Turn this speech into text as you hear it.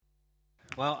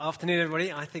Well, afternoon,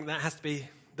 everybody. I think that has to be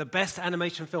the best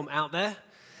animation film out there.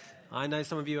 I know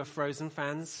some of you are Frozen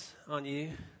fans, aren't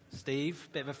you? Steve,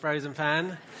 bit of a Frozen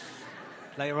fan.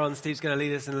 Later on, Steve's going to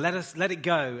lead us and let it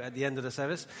go at the end of the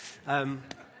service.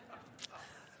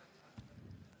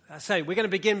 So we're going to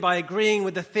begin by agreeing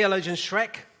with the theologian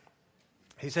Shrek,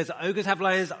 who says ogres have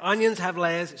layers, onions have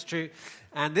layers. It's true.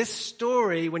 And this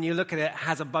story, when you look at it,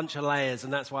 has a bunch of layers,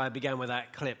 and that's why I began with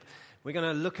that clip. We're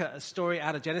going to look at a story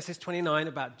out of Genesis 29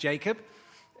 about Jacob.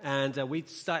 And we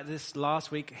started this last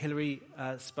week. Hillary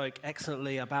spoke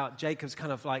excellently about Jacob's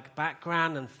kind of like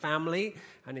background and family.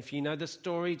 And if you know the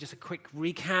story, just a quick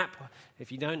recap.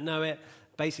 If you don't know it,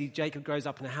 basically Jacob grows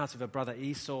up in the house of a brother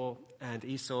Esau. And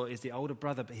Esau is the older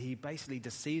brother, but he basically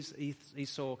deceives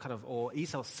Esau or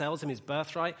Esau sells him his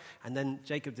birthright. And then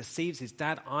Jacob deceives his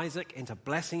dad Isaac into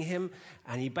blessing him.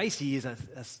 And he basically is a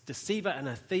deceiver and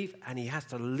a thief, and he has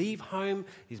to leave home.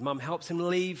 His mum helps him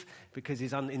leave because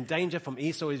he's in danger from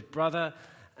Esau, his brother.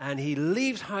 And he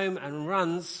leaves home and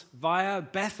runs via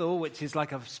Bethel, which is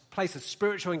like a place of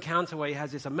spiritual encounter where he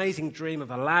has this amazing dream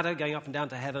of a ladder going up and down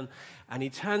to heaven. And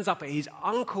he turns up at his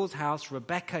uncle's house,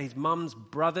 Rebekah, his mum's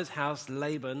brother's house,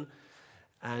 Laban,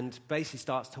 and basically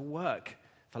starts to work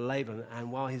for Laban.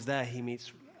 And while he's there, he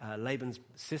meets Laban's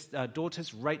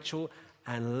daughters, Rachel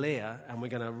and Leah. And we're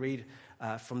going to read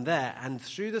from there. And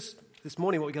through this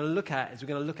morning, what we're going to look at is we're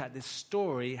going to look at this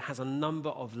story has a number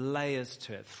of layers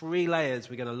to it. 3 layers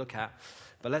we're going to look at.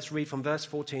 But let's read from verse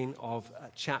 14 of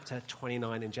chapter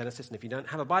 29 in Genesis. And if you don't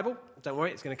have a Bible, don't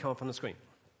worry, it's going to come up on the screen.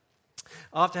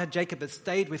 After Jacob had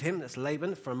stayed with him, that's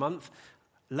Laban, for a month,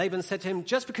 Laban said to him,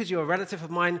 "Just because you're a relative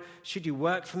of mine, should you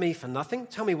work for me for nothing?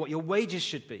 Tell me what your wages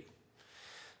should be."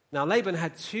 Now Laban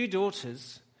had 2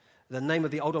 daughters. The name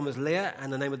of the older one was Leah,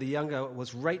 and the name of the younger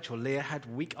was Rachel. Leah had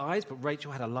weak eyes, but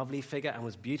Rachel had a lovely figure and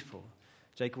was beautiful.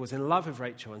 Jacob was in love with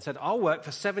Rachel and said, "I'll work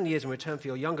for 7 years in return for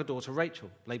your younger daughter,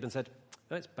 Rachel." Laban said,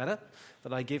 "No, it's better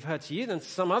that I give her to you than to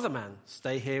some other man.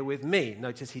 Stay here with me."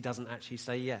 Notice he doesn't actually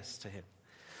say yes to him.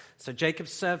 So Jacob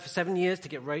served for 7 years to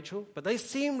get Rachel, but they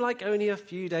seemed like only a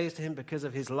few days to him because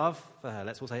of his love for her.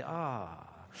 Let's all say, "Ah."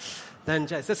 Then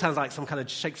this sounds like some kind of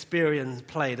Shakespearean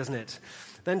play, doesn't it?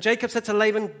 Then Jacob said to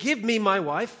Laban, "Give me my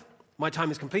wife. My time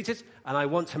is completed, and I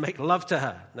want to make love to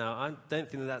her." Now, I don't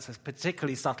think that's a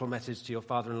particularly subtle message to your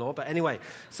father-in-law, but anyway.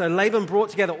 So Laban brought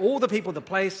together all the people of the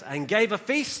place and gave a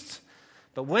feast.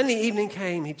 But when the evening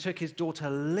came, he took his daughter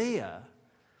Leah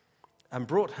and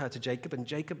brought her to Jacob, and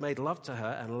Jacob made love to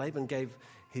her, and Laban gave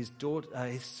his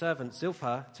servant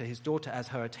Zilpah to his daughter as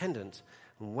her attendant.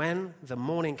 And when the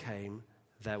morning came,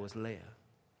 there was Leah.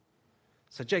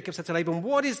 So Jacob said to Laban,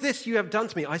 "What is this you have done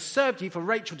to me? I served you for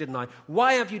Rachel, didn't I?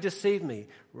 Why have you deceived me?"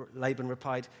 Laban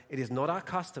replied, "It is not our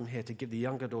custom here to give the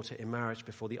younger daughter in marriage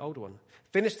before the older one.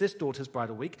 Finish this daughter's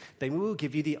bridal week, then we will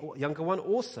give you the younger one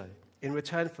also, in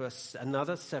return for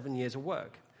another 7 years of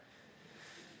work."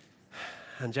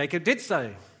 And Jacob did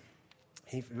so.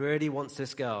 He really wants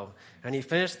this girl. And he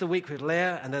finished the week with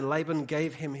Leah, and then Laban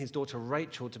gave him his daughter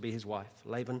Rachel to be his wife.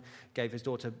 Laban gave his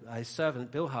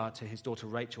servant Bilhah to his daughter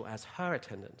Rachel as her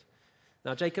attendant.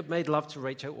 Now Jacob made love to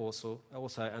Rachel also,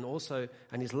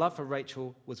 and his love for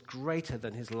Rachel was greater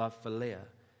than his love for Leah.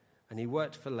 And he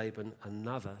worked for Laban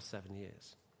another 7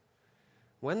 years.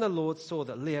 When the Lord saw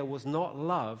that Leah was not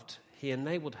loved, he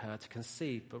enabled her to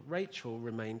conceive, but Rachel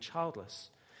remained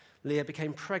childless. Leah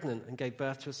became pregnant and gave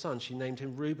birth to a son. She named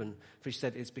him Reuben, for she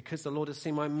said, "It's because the Lord has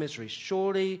seen my misery.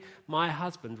 Surely my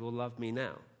husband will love me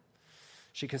now."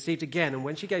 She conceived again, and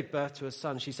when she gave birth to a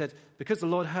son, she said, "Because the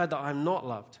Lord heard that I am not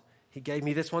loved, he gave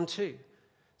me this one too."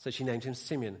 So she named him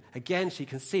Simeon. Again she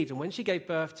conceived, and when she gave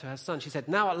birth to her son, she said,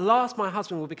 "Now at last my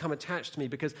husband will become attached to me,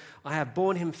 because I have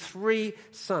borne him 3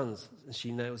 sons." And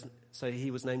so he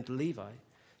was named Levi.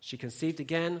 She conceived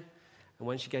again, and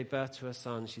when she gave birth to her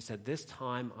son, she said, "This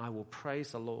time I will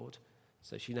praise the Lord."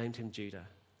 So she named him Judah,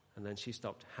 and then she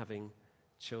stopped having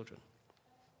children.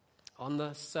 On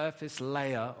the surface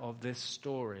layer of this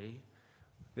story,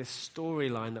 this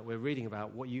storyline that we're reading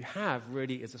about, what you have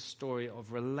really is a story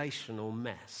of relational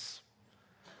mess.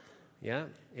 Yeah?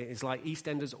 It is like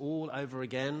EastEnders all over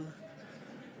again.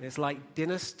 It's like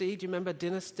Dynasty. Do you remember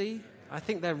Dynasty? I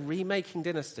think they're remaking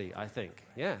Dynasty, I think.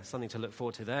 Yeah, something to look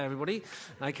forward to there, everybody.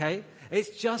 Okay.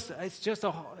 It's just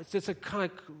a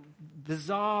kind of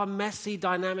bizarre, messy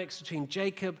dynamics between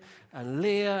Jacob and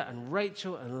Leah and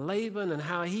Rachel and Laban and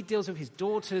how he deals with his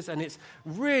daughters, and it's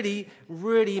really,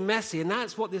 really messy. And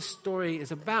that's what this story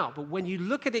is about. But when you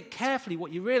look at it carefully,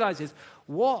 what you realize is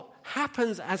what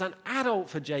happens as an adult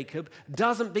for Jacob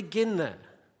doesn't begin there.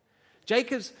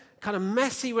 Jacob's kind of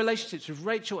messy relationships with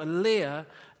Rachel and Leah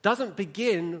doesn't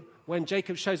begin when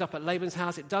Jacob shows up at Laban's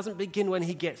house. It doesn't begin when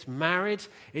he gets married.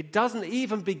 It doesn't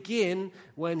even begin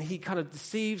when he kind of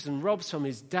deceives and robs from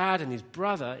his dad and his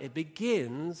brother. It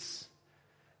begins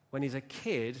when he's a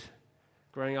kid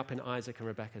growing up in Isaac and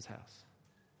Rebekah's house.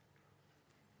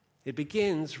 It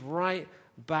begins right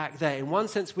back there. In one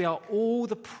sense, we are all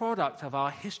the product of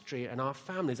our history and our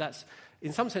families. That's,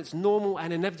 in some sense, normal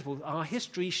and inevitable. Our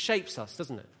history shapes us,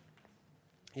 doesn't it?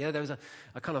 Yeah, there was a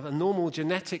kind of a normal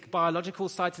genetic, biological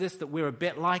side to this, that we're a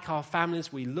bit like our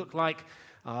families. We look like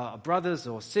our brothers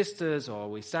or sisters, or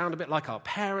we sound a bit like our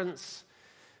parents.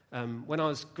 When I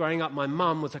was growing up, my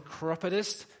mum was a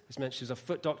chiropodist, which meant she was a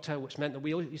foot doctor, which meant that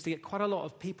we all used to get quite a lot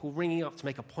of people ringing up to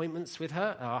make appointments with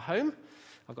her at our home.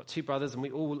 I've got 2 brothers, and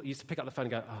we all used to pick up the phone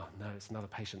and go, oh, no, it's another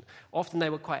patient. Often they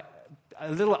were quite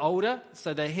a little older,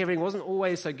 so their hearing wasn't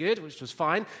always so good, which was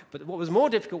fine. But what was more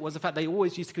difficult was the fact they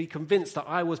always used to be convinced that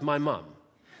I was my mum.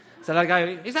 So they'd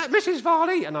go, is that Mrs.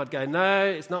 Varley? And I'd go, no,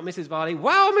 it's not Mrs. Varley.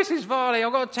 Well, Mrs. Varley,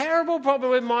 I've got a terrible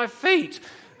problem with my feet.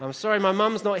 I'm sorry, my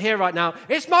mum's not here right now.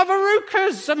 It's my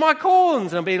verrucas and my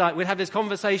corns. And I'd be like, we'd have this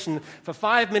conversation for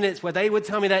 5 minutes where they would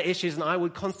tell me their issues, and I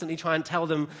would constantly try and tell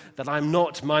them that I'm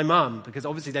not my mum, because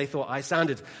obviously they thought I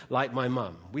sounded like my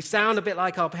mum. We sound a bit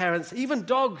like our parents. Even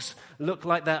dogs look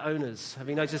like their owners. Have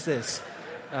you noticed this?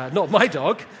 Not my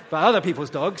dog, but other people's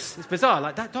dogs. It's bizarre.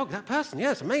 Like, that dog, that person,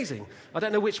 yeah, it's amazing. I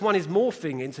don't know which one is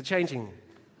morphing into changing.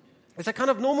 It's a kind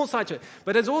of normal side to it.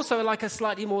 But there's also like a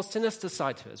slightly more sinister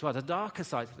side to it as well, the darker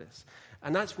side to this.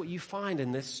 And that's what you find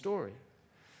in this story.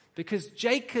 Because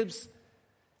Jacob's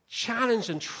challenge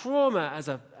and trauma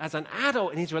as an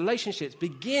adult in his relationships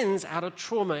begins out of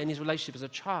trauma in his relationship as a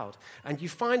child. And you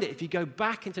find it if you go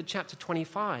back into chapter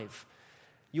 25.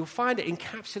 You'll find it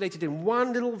encapsulated in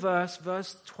one little verse,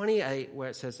 verse 28, where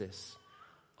it says this.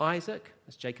 Isaac,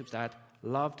 that's Jacob's dad,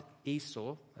 loved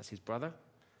Esau, that's his brother.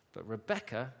 But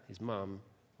Rebekah, his mum,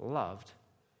 loved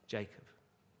Jacob.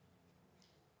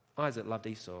 Isaac loved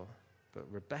Esau, but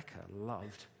Rebekah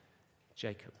loved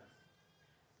Jacob.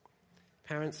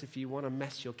 Parents, if you want to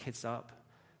mess your kids up,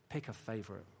 pick a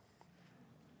favorite.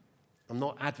 I'm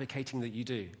not advocating that you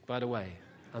do, by the way.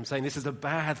 I'm saying this is a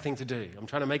bad thing to do. I'm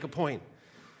trying to make a point.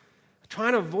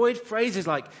 Trying to avoid phrases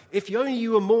like, if only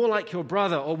you were more like your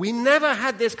brother, or we never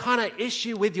had this kind of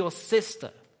issue with your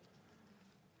sister.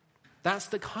 That's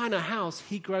the kind of house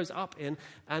he grows up in,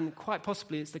 and quite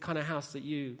possibly it's the kind of house that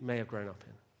you may have grown up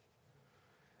in.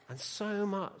 And so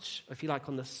much, if you like,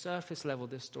 on the surface level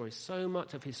of this story, so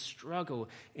much of his struggle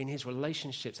in his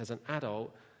relationships as an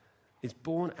adult is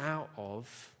born out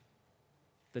of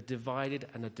the divided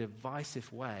and a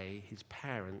divisive way his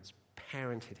parents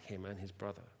parented him and his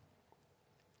brother.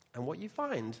 And what you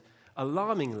find,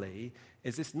 alarmingly,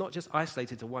 is this not just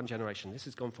isolated to one generation. This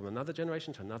has gone from another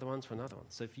generation to another one to another one.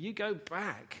 So if you go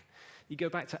back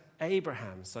to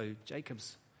Abraham, so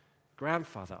Jacob's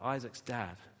grandfather, Isaac's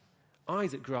dad.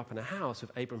 Isaac grew up in a house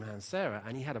with Abraham and Sarah,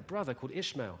 and he had a brother called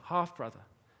Ishmael, half-brother.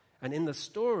 And in the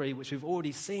story, which we've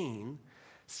already seen,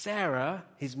 Sarah,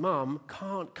 his mum,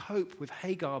 can't cope with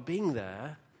Hagar being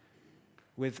there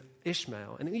with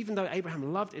Ishmael. And even though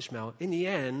Abraham loved Ishmael, in the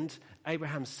end,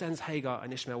 Abraham sends Hagar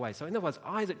and Ishmael away. So in other words,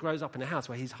 Isaac grows up in a house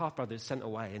where his half-brother is sent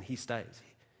away and he stays.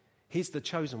 He's the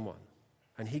chosen one,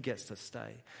 and he gets to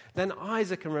stay. Then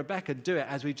Isaac and Rebekah do it,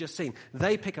 as we've just seen.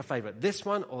 They pick a favorite, this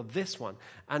one or this one.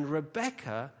 And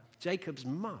Rebekah, Jacob's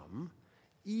mum,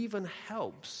 even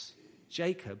helps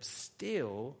Jacob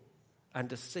steal and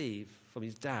deceive from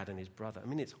his dad and his brother. I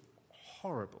mean, it's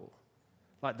horrible.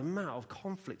 Like the amount of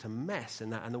conflict and mess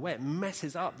in that, and the way it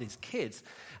messes up these kids.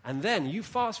 And then you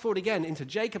fast forward again into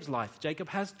Jacob's life. Jacob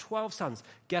has 12 sons.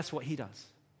 Guess what he does?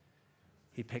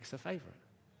 He picks a favorite.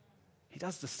 He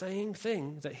does the same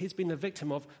thing that he's been the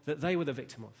victim of, that they were the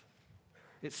victim of.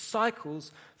 It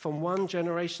cycles from one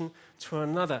generation to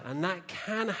another, and that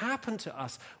can happen to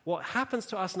us. What happens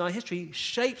to us in our history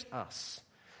shapes us.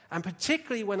 And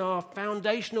particularly when our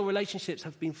foundational relationships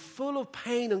have been full of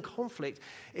pain and conflict,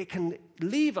 it can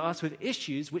leave us with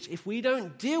issues which, if we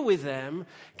don't deal with them,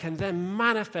 can then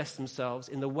manifest themselves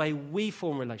in the way we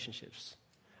form relationships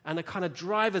and the kind of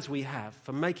drivers we have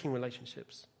for making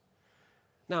relationships.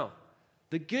 Now,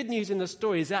 the good news in the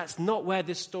story is that's not where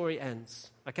this story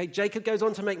ends. Okay, Jacob goes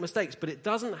on to make mistakes, but it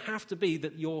doesn't have to be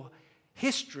that your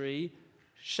history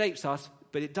shapes us,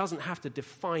 but it doesn't have to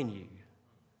define you.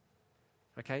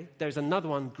 Okay, there's another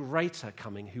one greater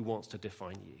coming who wants to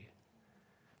define you.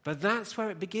 But that's where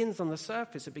it begins on the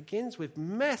surface. It begins with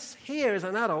mess here as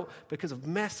an adult because of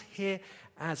mess here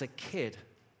as a kid.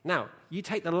 Now, you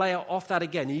take the layer off that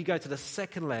again, and you go to the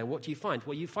second layer. What do you find?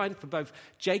 Well, you find for both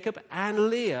Jacob and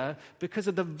Leah, because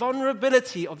of the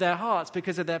vulnerability of their hearts,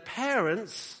 because of their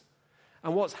parents,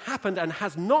 And what's happened and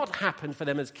has not happened for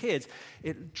them as kids,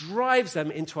 it drives them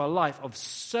into a life of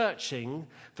searching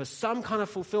for some kind of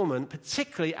fulfillment,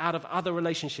 particularly out of other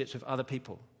relationships with other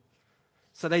people.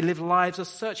 So they live lives of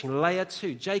searching. Leah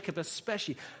too, Jacob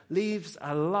especially, lives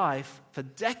a life for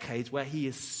decades where he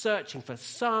is searching for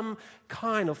some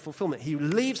kind of fulfillment. He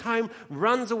leaves home,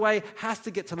 runs away, has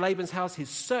to get to Laban's house. He's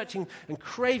searching and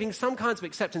craving some kinds of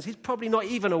acceptance. He's probably not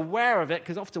even aware of it,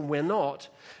 because often we're not.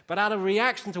 But out of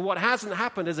reaction to what hasn't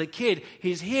happened as a kid,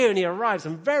 he's here and he arrives,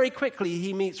 and very quickly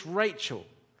he meets Rachel.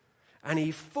 And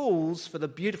he falls for the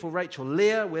beautiful Rachel.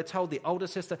 Leah, we're told, the older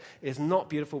sister, is not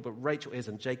beautiful, but Rachel is,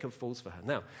 and Jacob falls for her.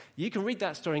 Now, you can read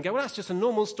that story and go, well, that's just a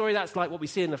normal story. That's like what we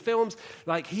see in the films.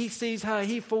 Like, he sees her,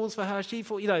 he falls for her, she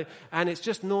falls, and it's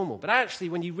just normal. But actually,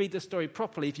 when you read the story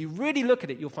properly, if you really look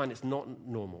at it, you'll find it's not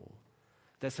normal.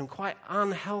 There's some quite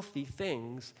unhealthy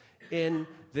things in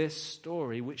this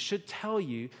story, which should tell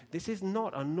you this is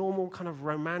not a normal kind of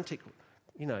romantic,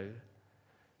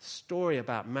 story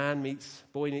about man meets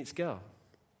boy meets girl.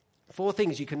 4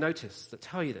 things you can notice that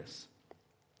tell you this.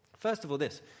 First of all,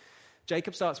 this.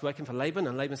 Jacob starts working for Laban,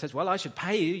 and Laban says, well, I should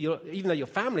pay you, even though you're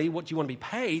family, what do you want to be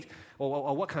paid?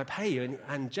 Or what can I pay you?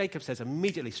 And Jacob says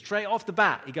immediately, straight off the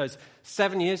bat, he goes,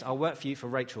 7 years, I'll work for you for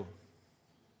Rachel.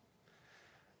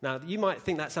 Now, you might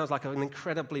think that sounds like an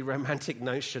incredibly romantic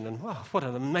notion, and wow, what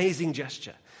an amazing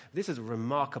gesture. This is a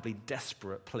remarkably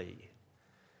desperate plea.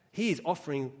 He is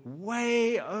offering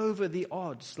way over the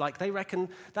odds. Like, they reckon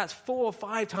that's 4 or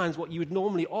 5 times what you would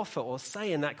normally offer or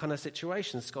say in that kind of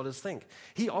situation, scholars think.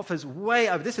 He offers way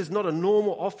over. This is not a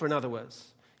normal offer, in other words.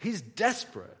 He's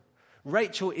desperate.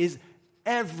 Rachel is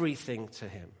everything to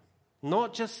him,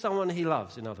 not just someone he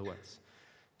loves, in other words.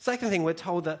 Second thing, we're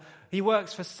told that he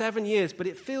works for 7 years, but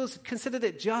considered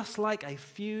it just like a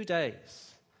few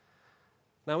days.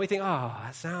 Now we think,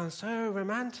 that sounds so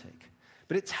romantic.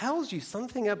 But it tells you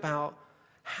something about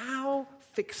how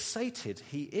fixated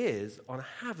he is on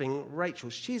having Rachel.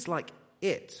 She's like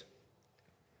it.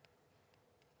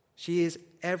 She is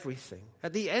everything.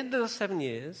 At the end of the 7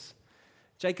 years,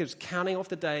 Jacob's counting off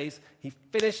the days. He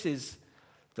finishes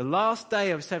the last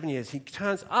day of 7 years. He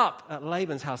turns up at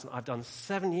Laban's house, and I've done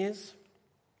 7 years.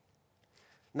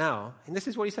 Now, and this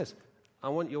is what he says, I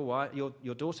want your wife,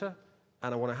 your daughter,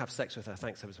 and I want to have sex with her.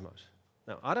 Thanks ever so much.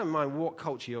 Now, I don't mind what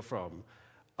culture you're from.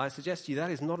 I suggest to you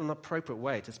that is not an appropriate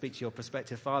way to speak to your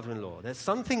prospective father-in-law. There's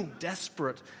something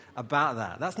desperate about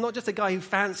that. That's not just a guy who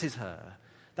fancies her.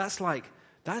 That's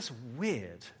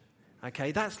weird.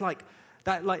 Okay,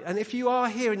 and if you are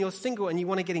here and you're single and you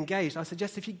want to get engaged, I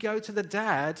suggest if you go to the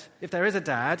dad, if there is a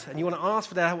dad, and you want to ask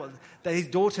for his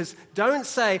daughters, don't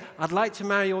say, I'd like to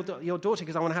marry your daughter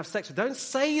because I want to have sex with her. Don't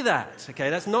say that, okay?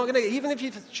 That's not going to, even if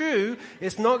it's true,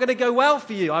 it's not going to go well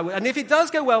for you. And if it does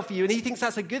go well for you and he thinks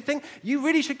that's a good thing, you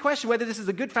really should question whether this is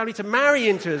a good family to marry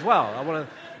into as well.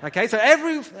 Okay, so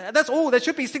that's all. There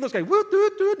should be signals going,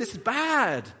 this is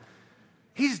bad.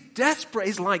 He's desperate.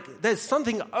 He's like, there's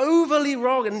something overly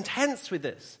wrong and intense with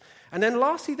this. And then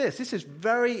lastly this is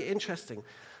very interesting.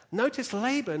 Notice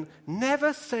Laban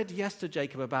never said yes to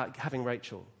Jacob about having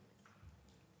Rachel.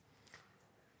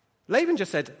 Laban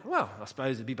just said, well, I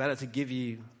suppose it'd be better to give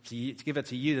her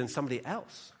to you than somebody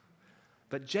else.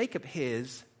 But Jacob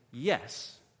hears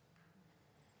yes.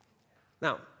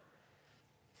 Now,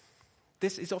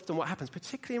 this is often what happens,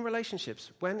 particularly in relationships,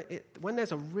 when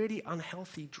there's a really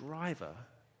unhealthy driver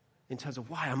in terms of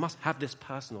why I must have this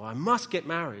person or I must get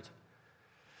married.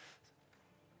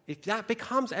 If that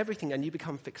becomes everything and you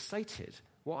become fixated,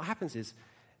 what happens is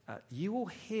you will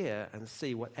hear and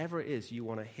see whatever it is you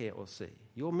want to hear or see.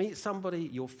 You'll meet somebody,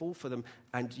 you'll fall for them,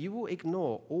 and you will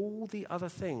ignore all the other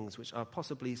things which are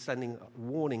possibly sending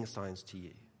warning signs to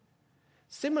you.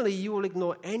 Similarly, you will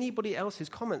ignore anybody else's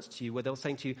comments to you where they'll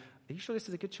say to you, are you sure this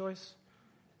is a good choice?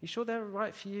 Are you sure they're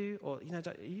right for you? Or,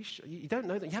 you don't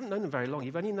know them. You haven't known them very long.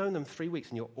 You've only known them 3 weeks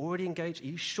and you're already engaged. Are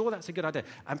you sure that's a good idea?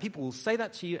 And people will say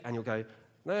that to you and you'll go,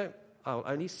 no, I'll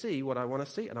only see what I want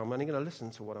to see and I'm only going to listen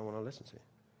to what I want to listen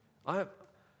to.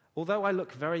 Although I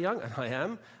look very young, and I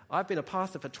am, I've been a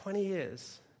pastor for 20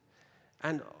 years.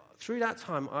 And through that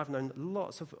time, I've known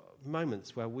lots of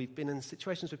moments where we've been in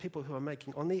situations with people who are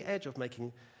on the edge of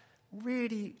making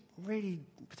really, really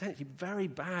potentially very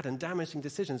bad and damaging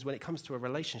decisions when it comes to a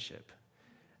relationship.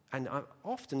 And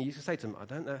often you can say to them, I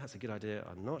don't know if that's a good idea.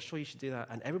 I'm not sure you should do that.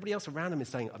 And everybody else around them is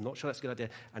saying, I'm not sure that's a good idea.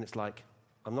 And it's like,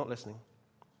 I'm not listening.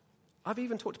 I've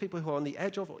even talked to people who are on the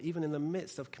edge of or even in the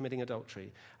midst of committing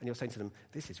adultery. And you're saying to them,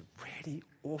 this is really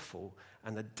awful.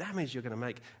 And the damage you're going to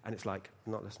make. And it's like,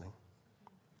 I'm not listening.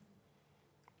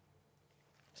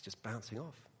 It's just bouncing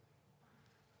off.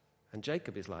 And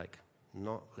Jacob is like,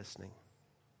 not listening.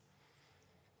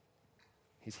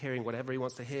 He's hearing whatever he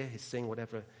wants to hear. He's seeing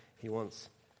whatever he wants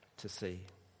to see.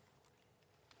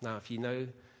 Now, if you know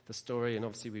the story, and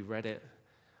obviously we read it,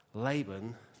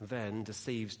 Laban then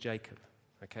deceives Jacob,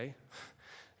 okay?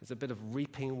 There's a bit of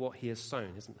reaping what he has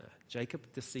sown, isn't there? Jacob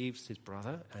deceives his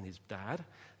brother and his dad.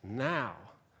 Now,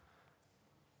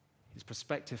 his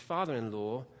prospective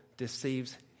father-in-law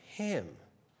deceives him.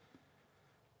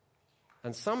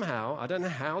 And somehow, I don't know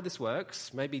how this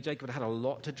works. Maybe Jacob had a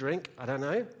lot to drink, I don't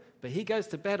know. But he goes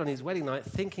to bed on his wedding night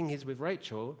thinking he's with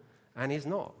Rachel, and he's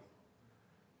not.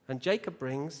 And Jacob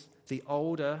brings the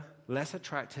older, less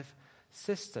attractive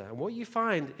sister. And what you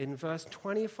find in verse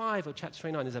 25 of chapter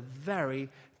 29 is a very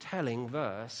telling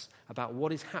verse about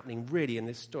what is happening really in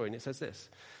this story. And it says this.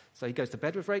 So he goes to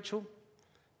bed with Rachel,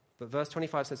 but verse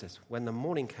 25 says this. When the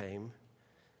morning came,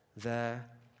 there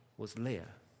was Leah.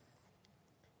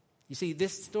 You see,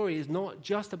 this story is not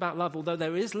just about love, although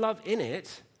there is love in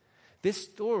it. This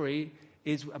story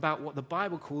is about what the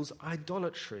Bible calls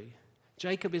idolatry.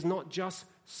 Jacob is not just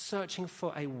searching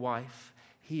for a wife,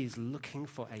 he is looking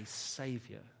for a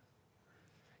savior.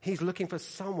 He's looking for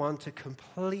someone to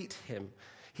complete him.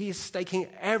 He is staking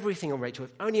everything on Rachel.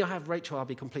 If only I have Rachel, I'll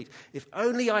be complete. If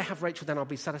only I have Rachel, then I'll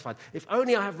be satisfied. If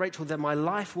only I have Rachel, then my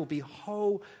life will be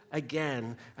whole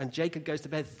again. And Jacob goes to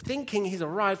bed thinking he's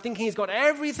arrived, thinking he's got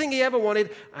everything he ever wanted,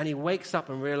 and he wakes up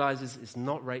and realizes it's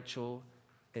not Rachel,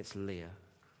 it's Leah.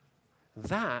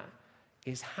 That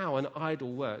is how an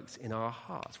idol works in our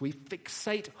hearts. We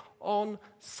fixate on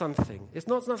something. It's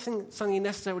not something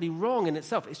necessarily wrong in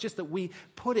itself. It's just that we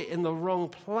put it in the wrong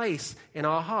place in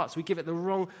our hearts. We give it the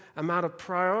wrong amount of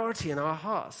priority in our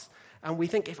hearts. And we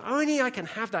think, if only I can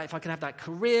have that, if I can have that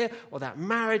career or that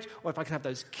marriage, or if I can have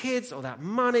those kids or that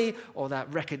money or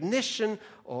that recognition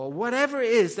or whatever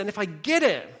it is, then if I get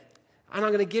it, and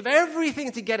I'm going to give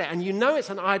everything to get it, and you know it's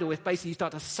an idol if basically you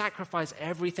start to sacrifice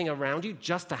everything around you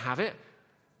just to have it.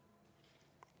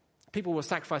 People will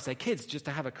sacrifice their kids just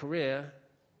to have a career.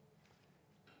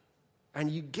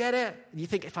 And you get it. You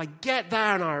think, if I get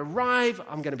there and I arrive,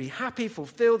 I'm going to be happy,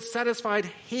 fulfilled, satisfied,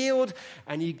 healed.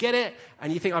 And you get it.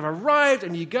 And you think, I've arrived.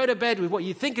 And you go to bed with what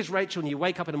you think is Rachel. And you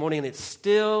wake up in the morning and it's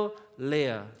still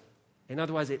Leah. In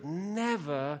other words, it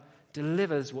never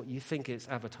delivers what you think it's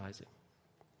advertising.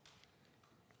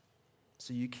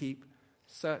 So you keep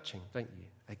searching, don't you?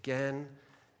 Again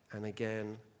and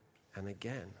again and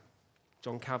again.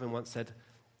 John Calvin once said,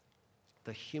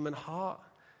 the human heart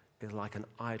is like an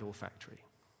idol factory.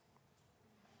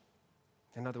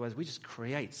 In other words, we just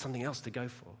create something else to go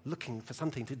for, looking for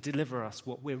something to deliver us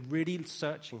what we're really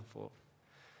searching for.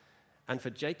 And for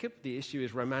Jacob, the issue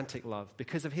is romantic love.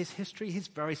 Because of his history, he's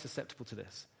very susceptible to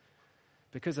this.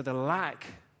 Because of the lack.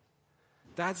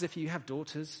 Dads, if you have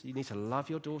daughters, you need to love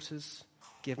your daughters,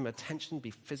 give them attention,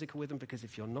 be physical with them, because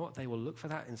if you're not, they will look for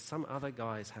that in some other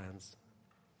guy's hands.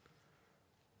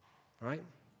 Right?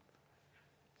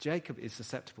 Jacob is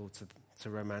susceptible to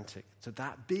romantic, to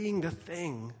that being the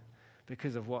thing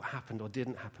because of what happened or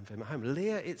didn't happen for him at home.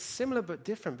 Leah, it's similar but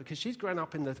different because she's grown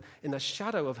up in the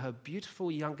shadow of her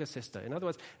beautiful younger sister. In other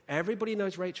words, everybody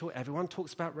knows Rachel, everyone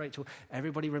talks about Rachel,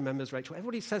 everybody remembers Rachel,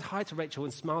 everybody says hi to Rachel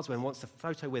and smiles when wants a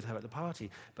photo with her at the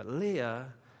party. But Leah,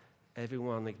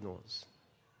 everyone ignores.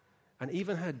 And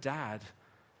even her dad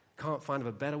can't find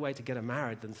a better way to get her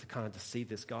married than to kind of deceive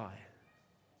this guy.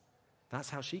 That's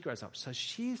how she grows up. So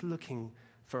she's looking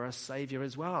for a savior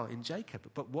as well in Jacob.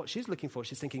 But what she's looking for,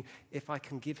 she's thinking, if I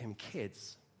can give him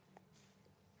kids,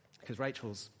 because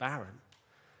Rachel's barren.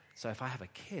 So if I have a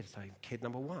kid, so kid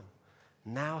number 1,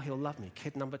 now he'll love me.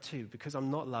 Kid number 2, because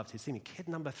I'm not loved, he'll see me. Kid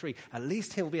number 3, at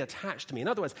least he'll be attached to me. In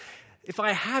other words, if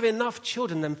I have enough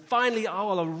children, then finally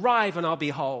I'll arrive and I'll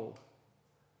be whole.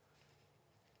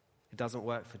 It doesn't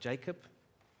work for Jacob,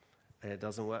 and it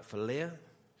doesn't work for Leah.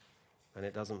 And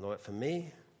it doesn't work for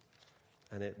me,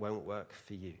 and it won't work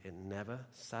for you. It never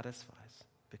satisfies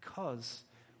because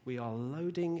we are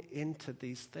loading into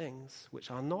these things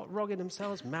which are not wrong in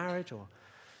themselves, marriage or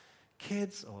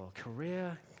kids or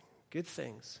career, good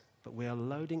things, but we are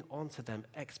loading onto them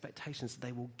expectations that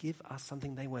they will give us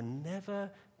something they were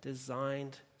never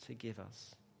designed to give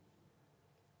us.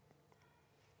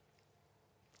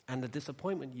 And the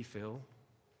disappointment you feel,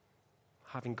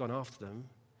 having gone after them,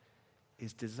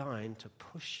 is designed to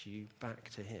push you back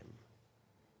to him.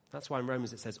 That's why in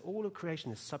Romans it says all of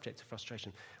creation is subject to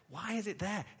frustration. Why is it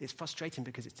there? It's frustrating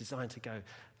because it's designed to go,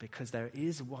 because there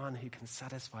is one who can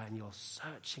satisfy and you're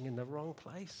searching in the wrong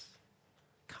place.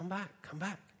 Come back.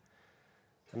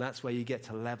 And that's where you get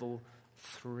to level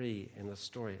 3 in the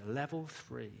story. Level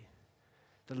 3.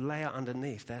 The layer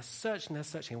underneath. They're searching.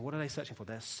 What are they searching for?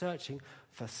 They're searching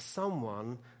for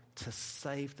someone to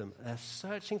save them. They're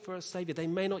searching for a savior. They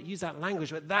may not use that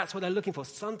language, but that's what they're looking for,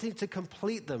 something to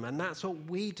complete them, and that's what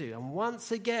we do. And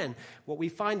once again, what we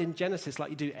find in Genesis, like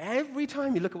you do every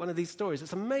time you look at one of these stories,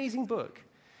 it's an amazing book,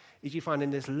 is you find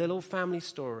in this little family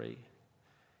story,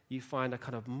 you find a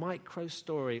kind of micro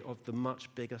story of the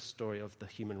much bigger story of the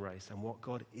human race and what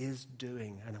God is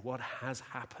doing and what has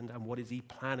happened and what is he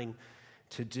planning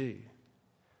to do.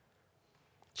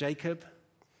 Jacob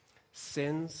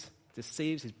sins,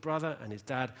 deceives his brother and his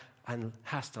dad, and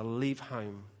has to leave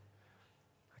home.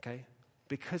 Okay?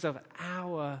 Because of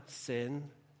our sin,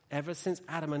 ever since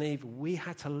Adam and Eve, we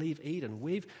had to leave Eden.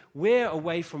 We're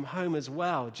away from home as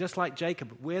well, just like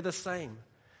Jacob. We're the same.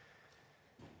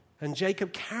 And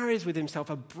Jacob carries with himself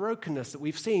a brokenness that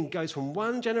we've seen goes from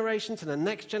one generation to the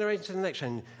next generation to the next.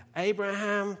 And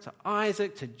Abraham to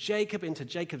Isaac to Jacob into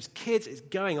Jacob's kids. It's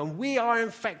going on. We are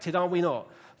infected, are we not?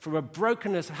 From a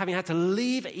brokenness of having had to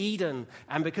leave Eden.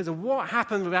 And because of what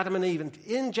happened with Adam and Eve, and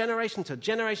in generation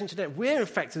today, we're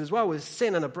infected as well with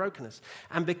sin and a brokenness.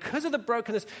 And because of the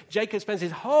brokenness, Jacob spends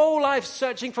his whole life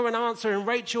searching for an answer in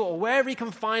Rachel or wherever he can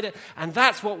find it. And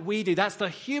that's what we do. That's the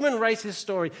human race's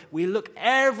story. We look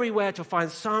everywhere to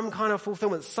find some kind of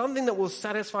fulfillment, something that will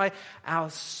satisfy our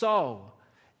soul.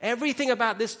 Everything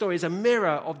about this story is a mirror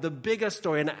of the bigger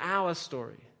story and our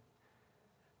story.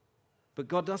 But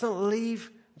God doesn't leave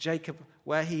Jacob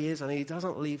where he is, and he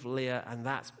doesn't leave Leah, and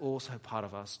that's also part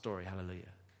of our story.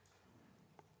 Hallelujah.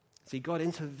 See, God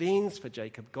intervenes for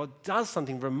Jacob. God does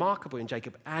something remarkable in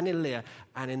Jacob and in Leah,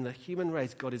 and in the human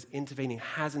race, God is intervening,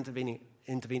 has intervened,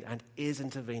 and is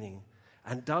intervening,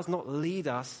 and does not leave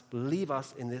us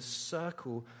in this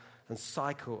circle and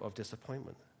cycle of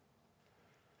disappointment.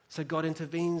 So God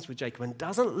intervenes with Jacob and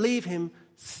doesn't leave him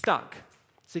stuck.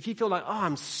 So if you feel like,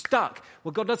 I'm stuck,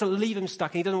 well, God doesn't leave him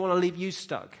stuck, and he doesn't want to leave you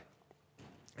stuck.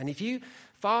 And if you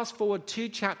fast forward 2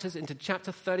 chapters into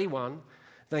chapter 31,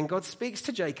 then God speaks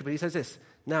to Jacob, and he says this,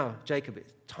 now, Jacob,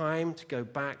 it's time to go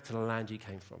back to the land you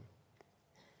came from.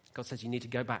 God says you need to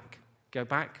go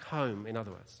back home, in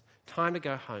other words. Time to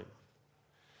go home.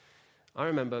 I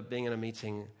remember being in a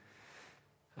meeting,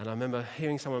 and I remember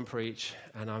hearing someone preach,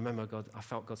 and I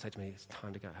felt God say to me, it's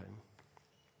time to go home.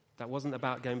 That wasn't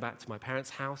about going back to my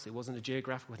parents' house. It wasn't a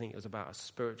geographical thing. It was about a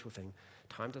spiritual thing.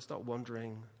 Time to stop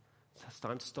wandering. It's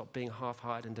time to stop being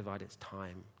half-hearted and divided. It's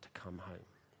time to come home.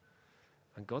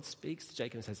 And God speaks to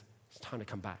Jacob and says, it's time to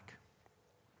come back.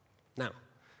 Now,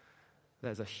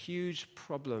 there's a huge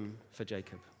problem for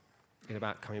Jacob in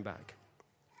about coming back.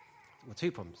 Well,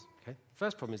 2 problems. Okay?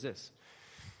 First problem is this.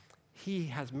 He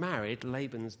has married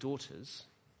Laban's daughters.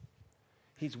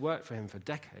 He's worked for him for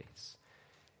decades.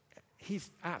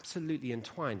 He's absolutely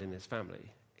entwined in this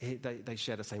family. They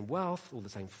share the same wealth, all the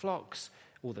same flocks,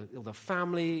 all the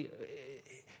family.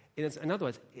 In other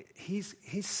words, he's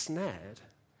snared.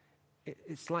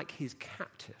 It's like he's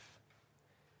captive.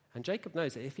 And Jacob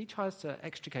knows that if he tries to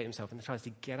extricate himself and tries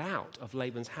to get out of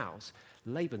Laban's house,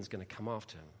 Laban's going to come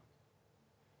after him.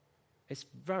 It's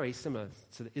very similar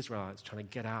to the Israelites trying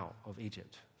to get out of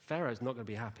Egypt. Pharaoh's not going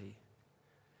to be happy.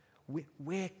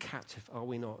 We're captive, are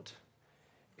we not?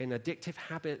 In addictive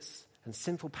habits and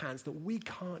sinful patterns that we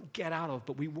can't get out of,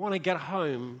 but we want to get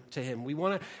home to him. We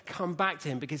want to come back to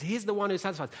him because he's the one who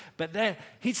satisfies. But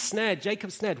he's snared,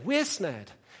 Jacob's snared, we're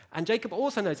snared. And Jacob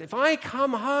also knows, if I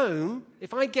come home,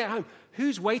 if I get home,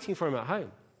 who's waiting for him at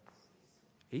home?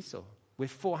 Esau, with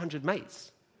 400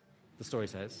 mates, the story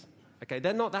says. Okay,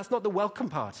 that's not the welcome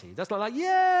party. That's not like,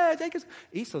 yeah, Jacob's.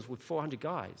 Esau's with 400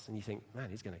 guys, and you think, man,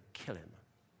 he's going to kill him.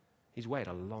 He's waited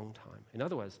a long time. In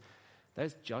other words,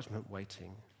 there's judgment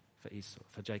waiting for Esau,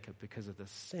 for Jacob, because of the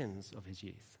sins of his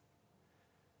youth.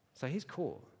 So he's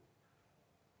caught.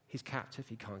 He's captive.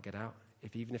 He can't get out.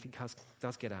 Even if he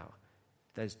does get out,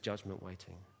 there's judgment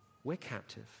waiting. We're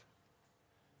captive.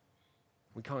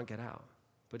 We can't get out.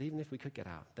 But even if we could get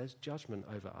out, there's judgment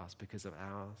over us because of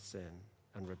our sin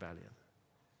and rebellion.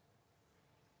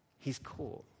 He's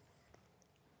caught.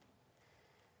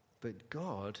 But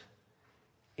God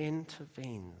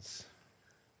intervenes.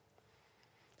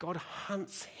 God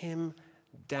hunts him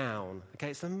down.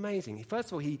 Okay, it's amazing. First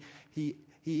of all, he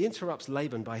interrupts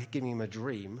Laban by giving him a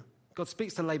dream. God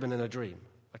speaks to Laban in a dream,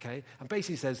 okay? And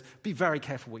basically says, be very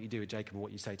careful what you do with Jacob and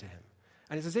what you say to him.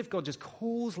 And it's as if God just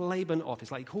calls Laban off.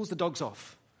 It's like he calls the dogs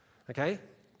off, okay?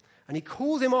 And he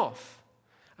calls him off.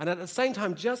 And at the same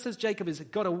time, just as Jacob has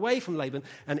got away from Laban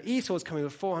and Esau is coming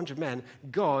with 400 men,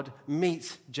 God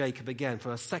meets Jacob again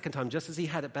for a second time, just as he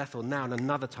had at Bethel, now in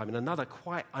another time, in another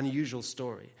quite unusual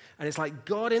story. And it's like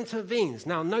God intervenes.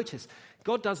 Now notice,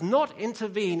 God does not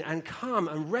intervene and come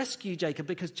and rescue Jacob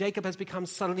because Jacob has become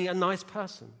suddenly a nice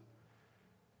person.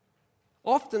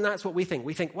 Often that's what we think.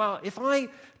 We think, well, if I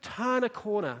turn a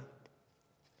corner,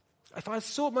 if I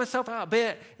sort myself out a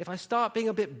bit, if I start being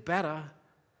a bit better,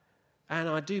 and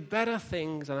I do better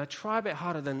things, and I try a bit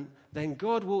harder, then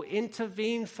God will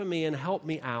intervene for me and help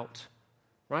me out,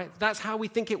 right? That's how we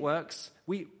think it works.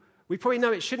 We probably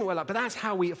know it shouldn't work like, but that's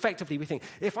how we think.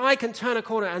 If I can turn a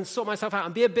corner and sort myself out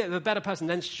and be a bit of a better person,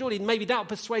 then surely maybe that'll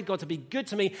persuade God to be good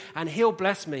to me and he'll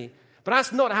bless me. But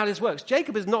that's not how this works.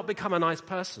 Jacob has not become a nice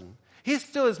person. He's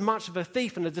still as much of a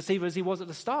thief and a deceiver as he was at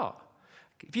the start.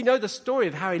 If you know the story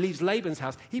of how he leaves Laban's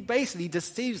house, he basically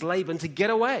deceives Laban to get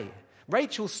away.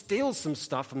 Rachel steals some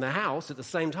stuff from the house at the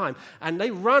same time, and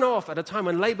they run off at a time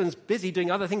when Laban's busy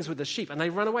doing other things with the sheep, and they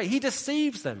run away. He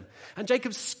deceives them, and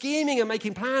Jacob's scheming and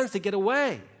making plans to get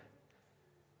away.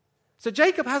 So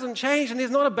Jacob hasn't changed, and he's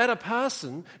not a better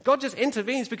person. God just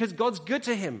intervenes because God's good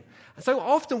to him. And so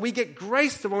often we get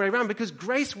grace the wrong way around, because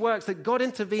grace works that God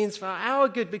intervenes for our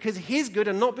good because he's good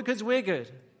and not because we're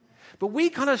good. But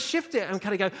we kind of shift it and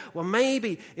kind of go, well,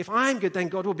 maybe if I'm good, then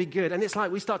God will be good. And it's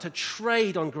like we start to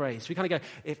trade on grace. We kind of go,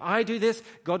 if I do this,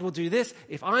 God will do this.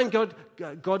 If I'm good,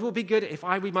 God will be good. If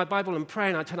I read my Bible and pray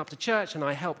and I turn up to church and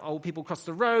I help old people cross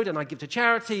the road and I give to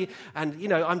charity and,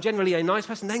 I'm generally a nice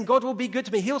person, then God will be good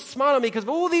to me. He'll smile on me because of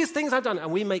all these things I've done.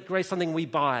 And we make grace something we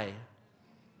buy.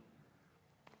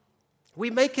 We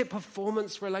make it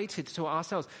performance related to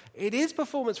ourselves. It is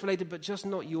performance related, but just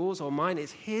not yours or mine.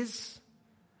 It's his.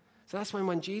 So that's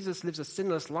when Jesus lives a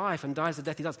sinless life and dies the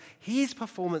death he does, his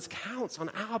performance counts on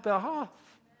our behalf.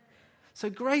 So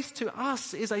grace to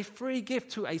us is a free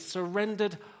gift to a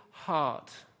surrendered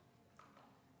heart.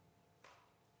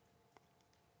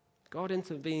 God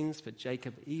intervenes for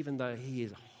Jacob even though he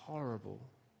is horrible.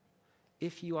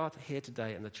 If you are here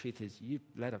today and the truth is you've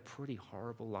led a pretty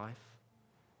horrible life,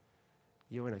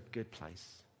 you're in a good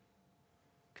place.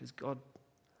 Because God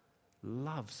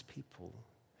loves people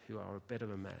who are a bit of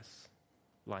a mess,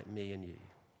 like me and you.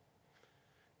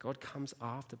 God comes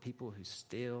after people who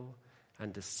steal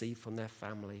and deceive from their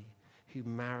family, who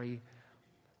marry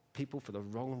people for the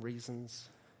wrong reasons,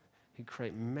 who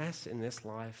create mess in this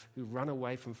life, who run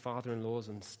away from father-in-laws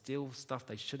and steal stuff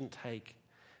they shouldn't take.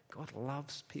 God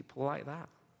loves people like that.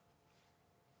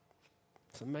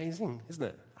 It's amazing, isn't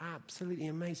it? Absolutely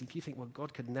amazing. If you think, well,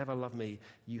 God could never love me,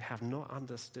 you have not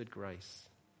understood grace.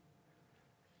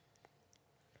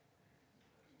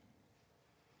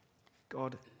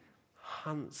 God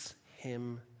hunts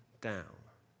him down.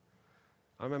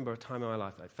 I remember a time in my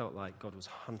life I felt like God was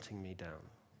hunting me down.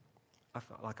 I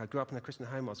felt like I grew up in a Christian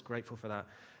home. I was grateful for that.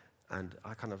 And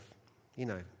I kind of,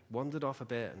 wandered off a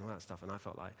bit and all that stuff. And I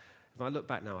felt like, if I look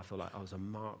back now, I feel like I was a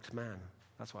marked man.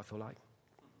 That's what I feel like.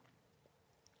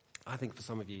 I think for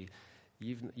some of you,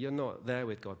 you're not there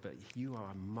with God, but you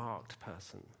are a marked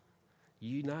person.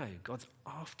 You know God's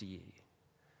after you.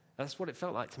 That's what it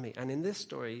felt like to me. And in this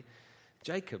story,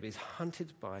 Jacob is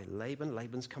hunted by Laban.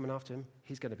 Laban's coming after him.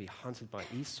 He's going to be hunted by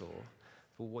Esau.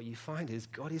 But what you find is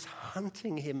God is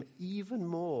hunting him even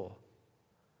more.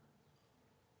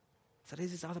 So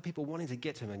there's these other people wanting to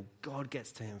get to him, and God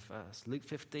gets to him first. Luke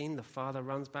 15, the father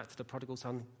runs back to the prodigal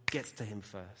son, gets to him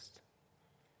first.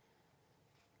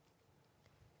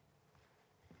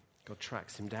 God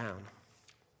tracks him down.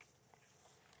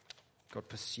 God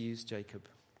pursues Jacob.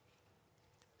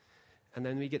 And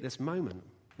then we get this moment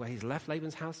where he's left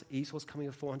Laban's house, Esau's coming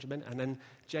with 400 men, and then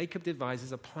Jacob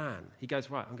devises a plan. He goes,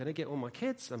 right, I'm going to get all my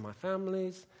kids and my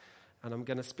families, and I'm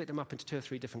going to split them up into 2 or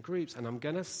 3 different groups, and I'm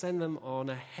going to send them on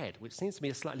ahead, which seems to me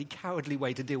a slightly cowardly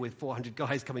way to deal with 400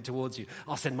 guys coming towards you.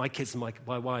 I'll send my kids and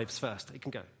my wives first. It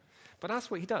can go. But that's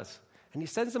what he does. And he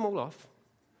sends them all off.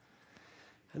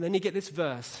 And then you get this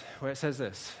verse where it says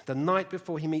this. The night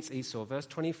before he meets Esau, verse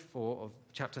 24 of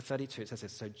chapter 32, it says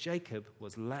this. So Jacob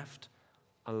was left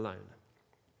alone.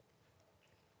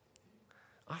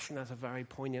 I think that's a very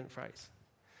poignant phrase.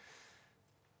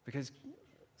 Because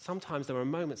sometimes there are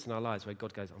moments in our lives where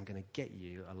God goes, I'm going to get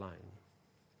you alone.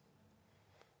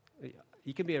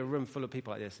 You can be in a room full of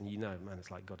people like this and man,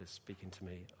 it's like God is speaking to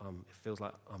me. It feels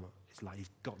like it's like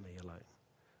he's got me alone.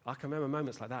 I can remember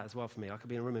moments like that as well for me. I could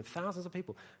be in a room with thousands of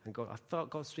people and I felt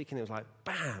God speaking. It was like,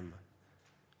 bam.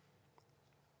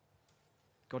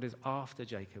 God is after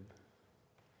Jacob.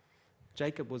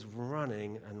 Jacob was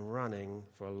running and running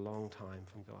for a long time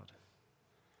from God.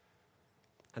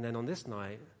 And then on this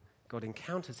night, God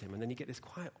encounters him, and then you get this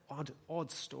quite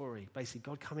odd story. Basically,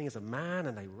 God coming as a man,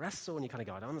 and they wrestle, and you kind of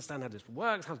go, I don't understand how this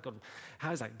works.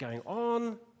 How is that going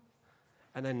on?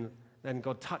 And then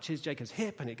God touches Jacob's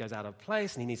hip, and it goes out of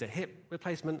place, and he needs a hip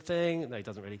replacement thing. No, he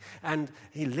doesn't really. And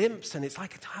he limps, and it's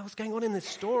like, what's going on in this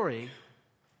story?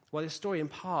 Well, this story in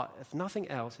part, if nothing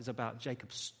else, is about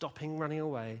Jacob stopping running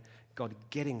away, God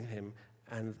getting him,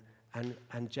 and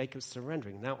Jacob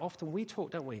surrendering. Now, often we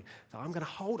talk, don't we, that I'm going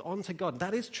to hold on to God.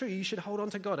 That is true. You should hold on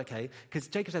to God, okay? Because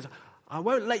Jacob says, I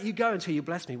won't let you go until you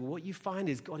bless me. Well, what you find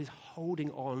is God is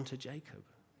holding on to Jacob.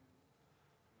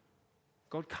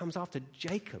 God comes after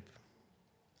Jacob.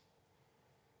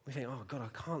 We think, oh, God, I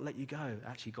can't let you go.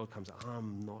 Actually, God comes,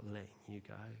 I'm not letting you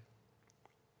go.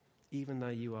 Even though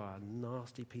you are a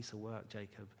nasty piece of work,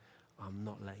 Jacob, I'm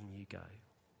not letting you go.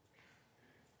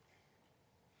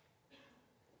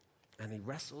 And he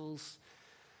wrestles,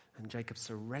 and Jacob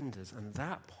surrenders. And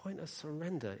that point of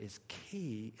surrender is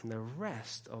key in the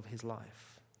rest of his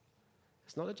life.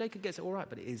 It's not that Jacob gets it all right,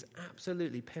 but it is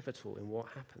absolutely pivotal in what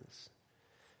happens.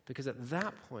 Because at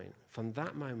that point, from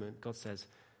that moment, God says,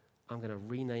 I'm going to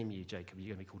rename you, Jacob.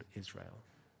 You're going to be called Israel.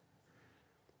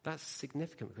 That's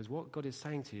significant because what God is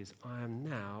saying to you is, I am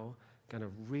now going to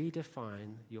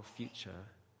redefine your future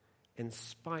in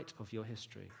spite of your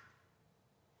history.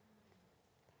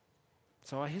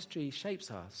 So our history shapes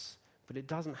us, but it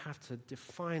doesn't have to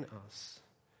define us.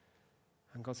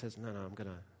 And God says, no, I'm going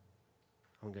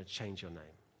to change your name.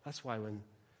 That's why when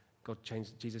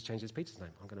Jesus changes Peter's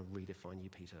name, I'm going to redefine you,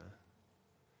 Peter.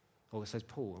 Or it says,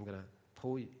 Paul,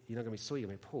 Paul, you're not going to be Saul, you're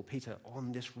going to be Paul. Peter,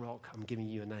 on this rock, I'm giving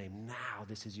you a name. Now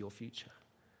this is your future.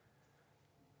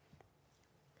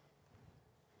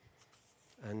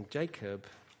 And Jacob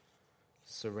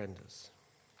surrenders.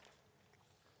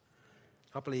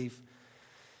 I believe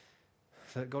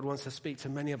that God wants to speak to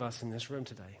many of us in this room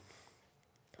today.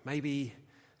 Maybe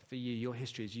for you, your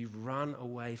history is you've run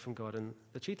away from God. And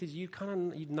the truth is you've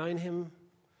known him,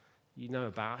 you know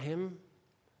about him,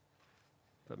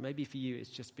 but maybe for you it's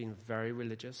just been very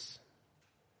religious.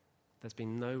 There's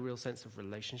been no real sense of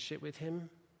relationship with him.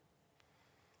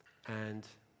 And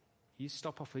you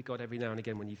stop off with God every now and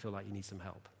again when you feel like you need some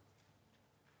help.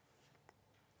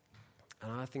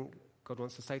 And I think God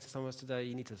wants to say to some of us today,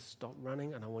 you need to stop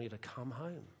running and I want you to come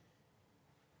home.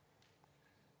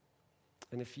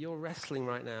 And if you're wrestling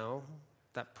right now,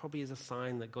 that probably is a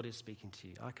sign that God is speaking to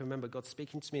you. I can remember God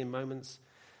speaking to me in moments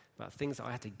about things that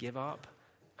I had to give up,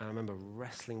 and I remember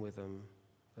wrestling with them.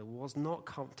 It was not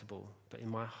comfortable, but in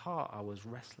my heart I was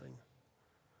wrestling.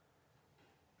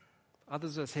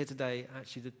 Others of us here today,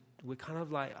 actually, we're kind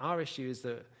of like, our issue is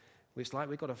that it's like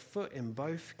we've got a foot in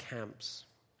both camps.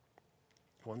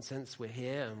 In one sense, we're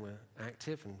here and we're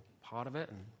active and part of it,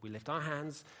 and we lift our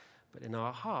hands, but in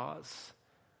our hearts,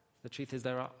 the truth is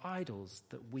there are idols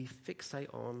that we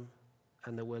fixate on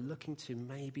and that we're looking to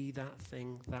maybe that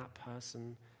thing, that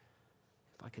person.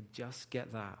 If I could just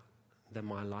get that, then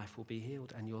my life will be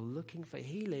healed. And you're looking for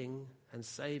healing and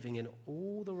saving in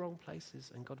all the wrong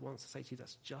places. And God wants to say to you,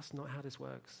 that's just not how this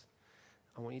works.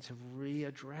 I want you to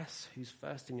readdress who's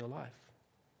first in your life.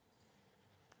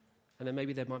 And then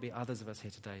maybe there might be others of us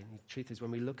here today. And the truth is when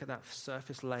we look at that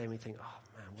surface layer and we think, oh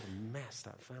man, what a mess,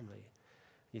 that family.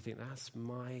 You think, that's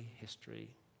my history.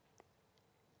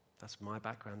 That's my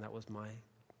background. That was my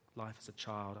life as a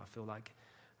child. I feel like,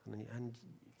 and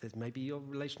there's maybe your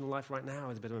relational life right now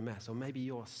is a bit of a mess. Or maybe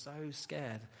you're so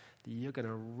scared that you're going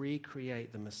to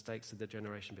recreate the mistakes of the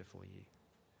generation before you.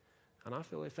 And I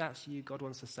feel if that's you, God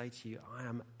wants to say to you, I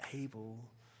am able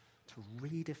to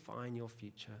redefine your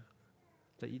future.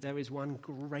 That there is one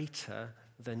greater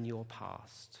than your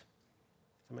past. Does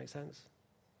that make sense?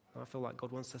 I feel like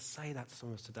God wants to say that to some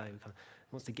of us today. He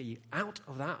wants to get you out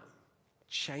of that,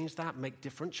 change that, make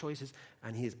different choices,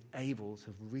 and he is able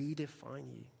to redefine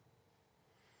you.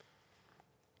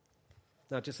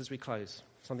 Now, just as we close,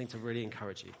 something to really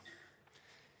encourage you.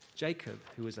 Jacob,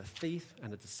 who was a thief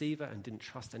and a deceiver and didn't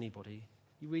trust anybody,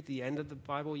 you read the end of the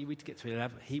Bible, you read to get to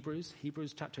Hebrews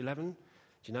chapter 11. Do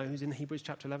you know who's in Hebrews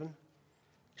chapter 11?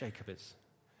 Jacob is.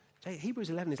 Hebrews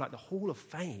 11 is like the hall of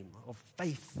fame of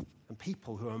faith and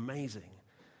people who are amazing.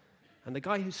 And the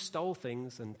guy who stole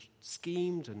things and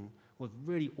schemed and was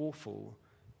really awful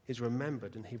is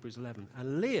remembered in Hebrews 11.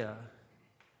 And Leah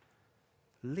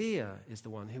is the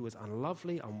one who was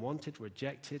unlovely, unwanted,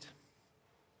 rejected.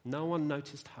 No one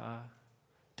noticed her,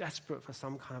 desperate for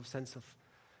some kind of sense of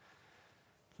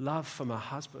love from her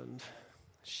husband.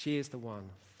 She is the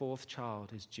one. Fourth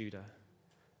child is Judah.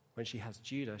 When she has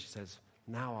Judah, she says,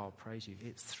 now I'll praise you.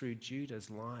 It's through Judah's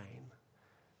line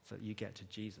that you get to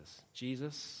Jesus.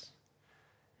 Jesus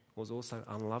was also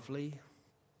unlovely,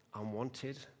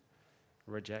 unwanted,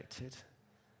 rejected,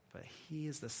 but he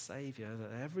is the Savior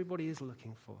that everybody is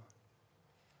looking for.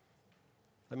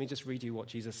 Let me just read you what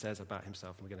Jesus says about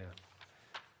himself, and we're going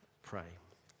to pray.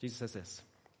 Jesus says this,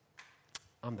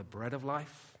 I'm the bread of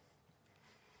life.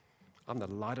 I'm the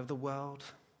light of the world.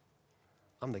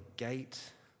 I'm the gate.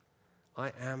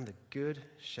 I am the good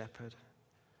shepherd.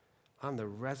 I'm the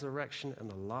resurrection and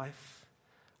the life.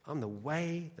 I'm the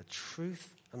way, the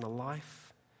truth, and the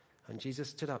life. And Jesus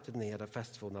stood up, didn't he, at a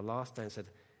festival on the last day and said,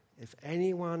 if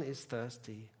anyone is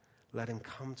thirsty, let him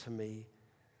come to me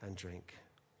and drink.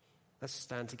 Let's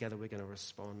stand together. We're going to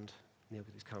respond. Neil,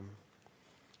 please come.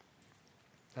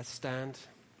 Let's stand.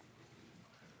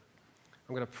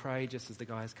 I'm going to pray just as the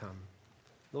guys come.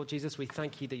 Lord Jesus, we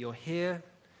thank you that you're here.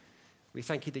 We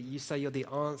thank you that you say you're the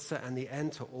answer and the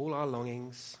end to all our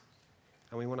longings.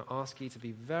 And we want to ask you to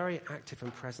be very active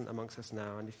and present amongst us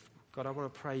now. And if, God, I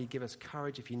want to pray you give us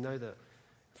courage. If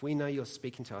we know you're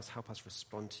speaking to us, help us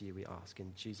respond to you, we ask.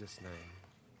 In Jesus'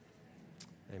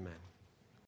 name, amen.